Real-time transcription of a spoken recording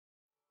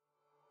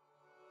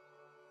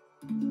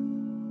This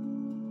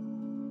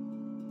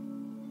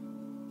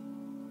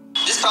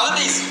project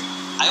is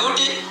IOT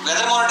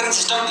weather monitoring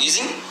system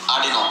using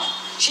Arduino.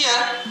 Here,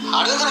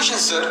 Arduino connection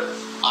is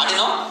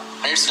Arduino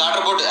and its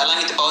daughter board along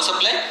with the power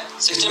supply,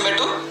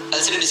 16:2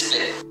 LCD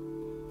display.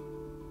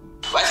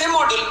 Wi-Fi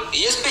module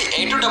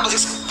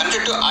ESP8266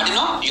 connected to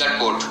Arduino UART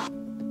port.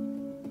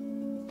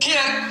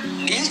 Here,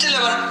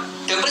 DHT11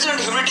 temperature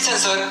and humidity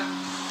sensor,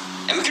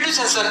 MQD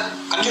sensor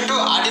connected to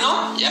Arduino,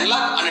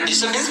 N-lock and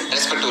digital pins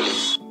respectively.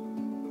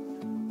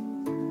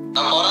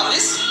 Now power on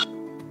this.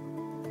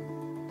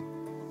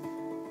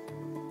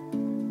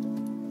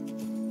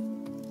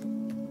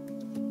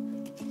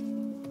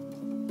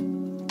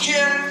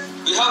 Here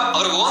we have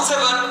our own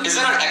server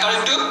designed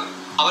according to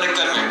our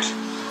requirement.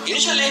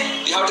 Initially,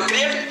 we have to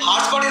create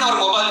hotspot in our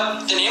mobile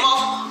with the name of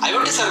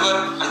IOT server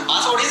and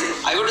password is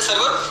IOT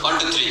server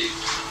 123.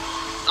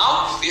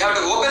 Now we have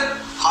to open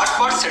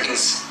hotspot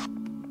settings.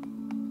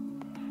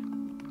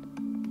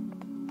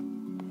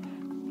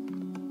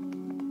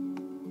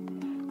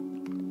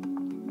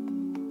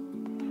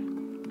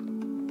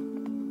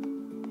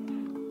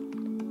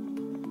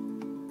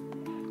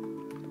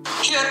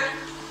 Here,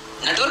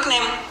 network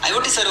name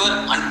IOT server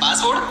and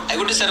password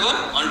IOT server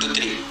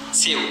 123.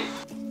 Save.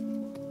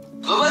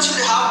 Mobile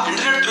should have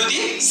internet through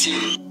the SIM.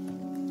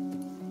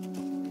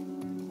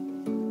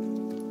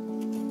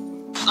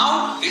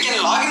 Now we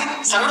can log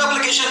in server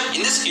application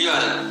in this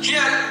URL.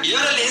 Here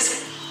URL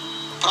is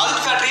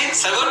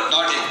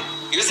projectfactoryserver.in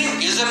using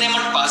username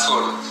and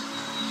password.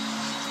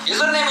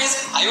 Username is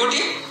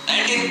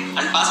IOT19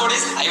 and password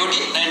is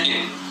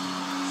IOT19.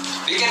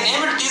 We can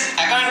name it this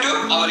according to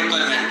our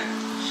requirement.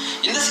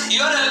 In this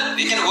URL,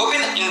 we can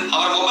open in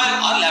our mobile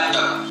or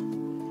laptop.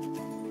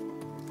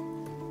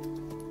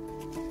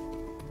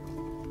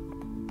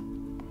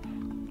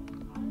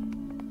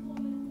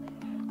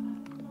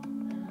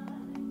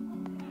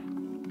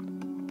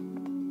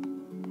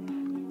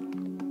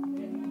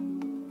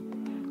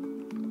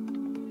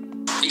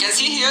 We can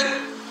see here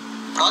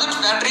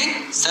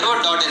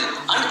projectfactoryserver.in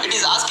and it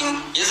is asking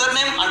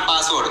username and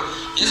password.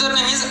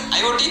 Username is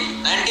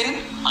IOT19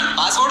 and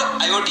password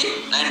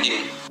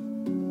IOT19.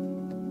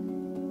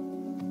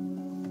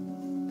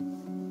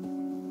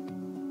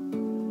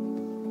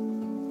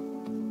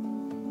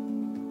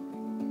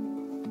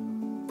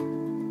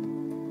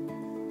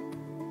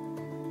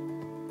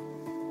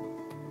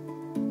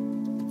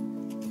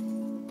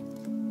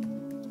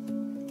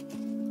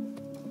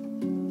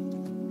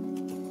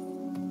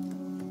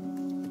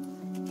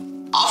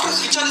 After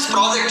switch on this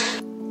project,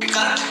 it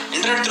connects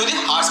internet through the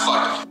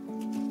hotspot.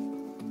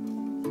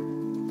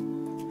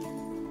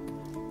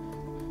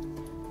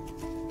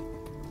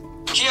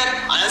 Here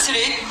an LCD,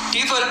 T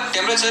for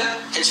temperature,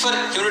 H for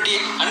humidity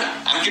and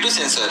MQD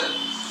sensor.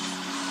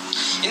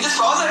 In this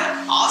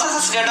project, all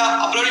sensors data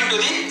uploading to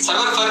the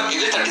server for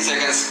every 30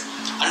 seconds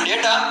and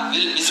data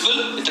will be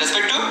visible with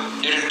respect to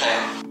date and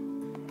time.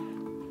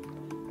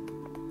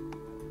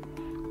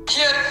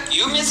 Here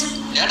U means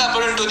data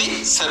uploaded to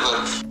the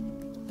server.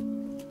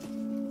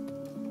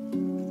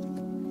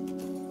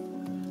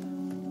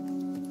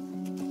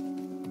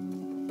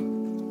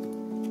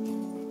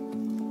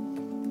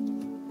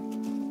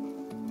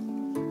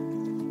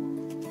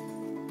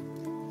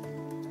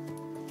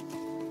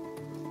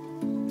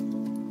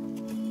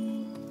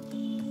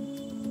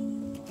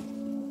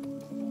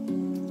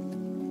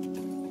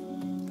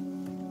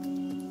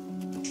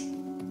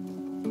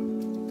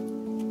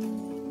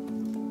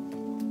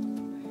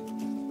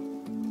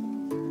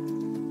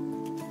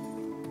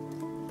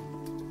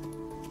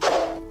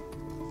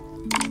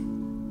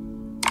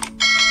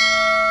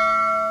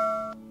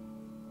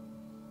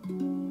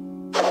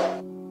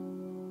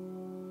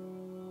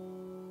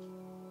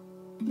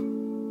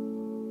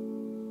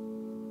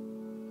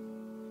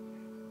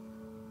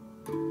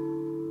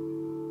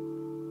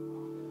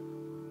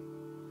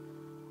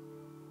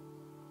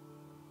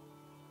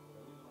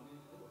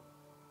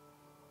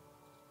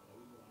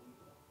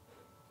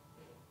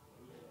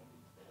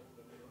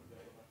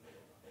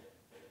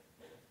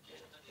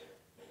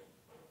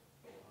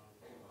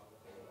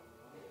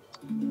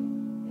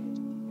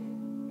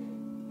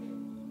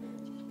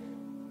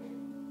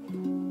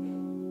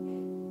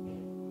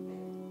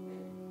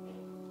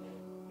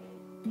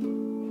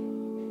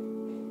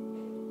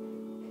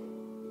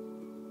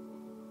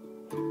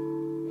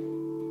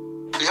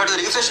 We have to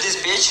refresh this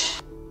page.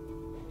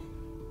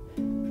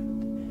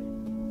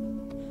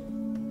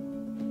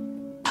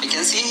 We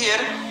can see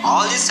here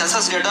all these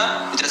sensors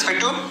data with respect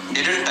to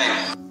date and time.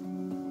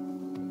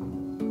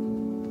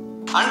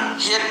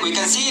 And here we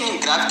can see in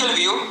graphical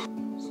view.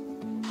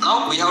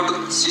 Now we have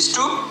to switch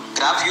to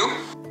graph view.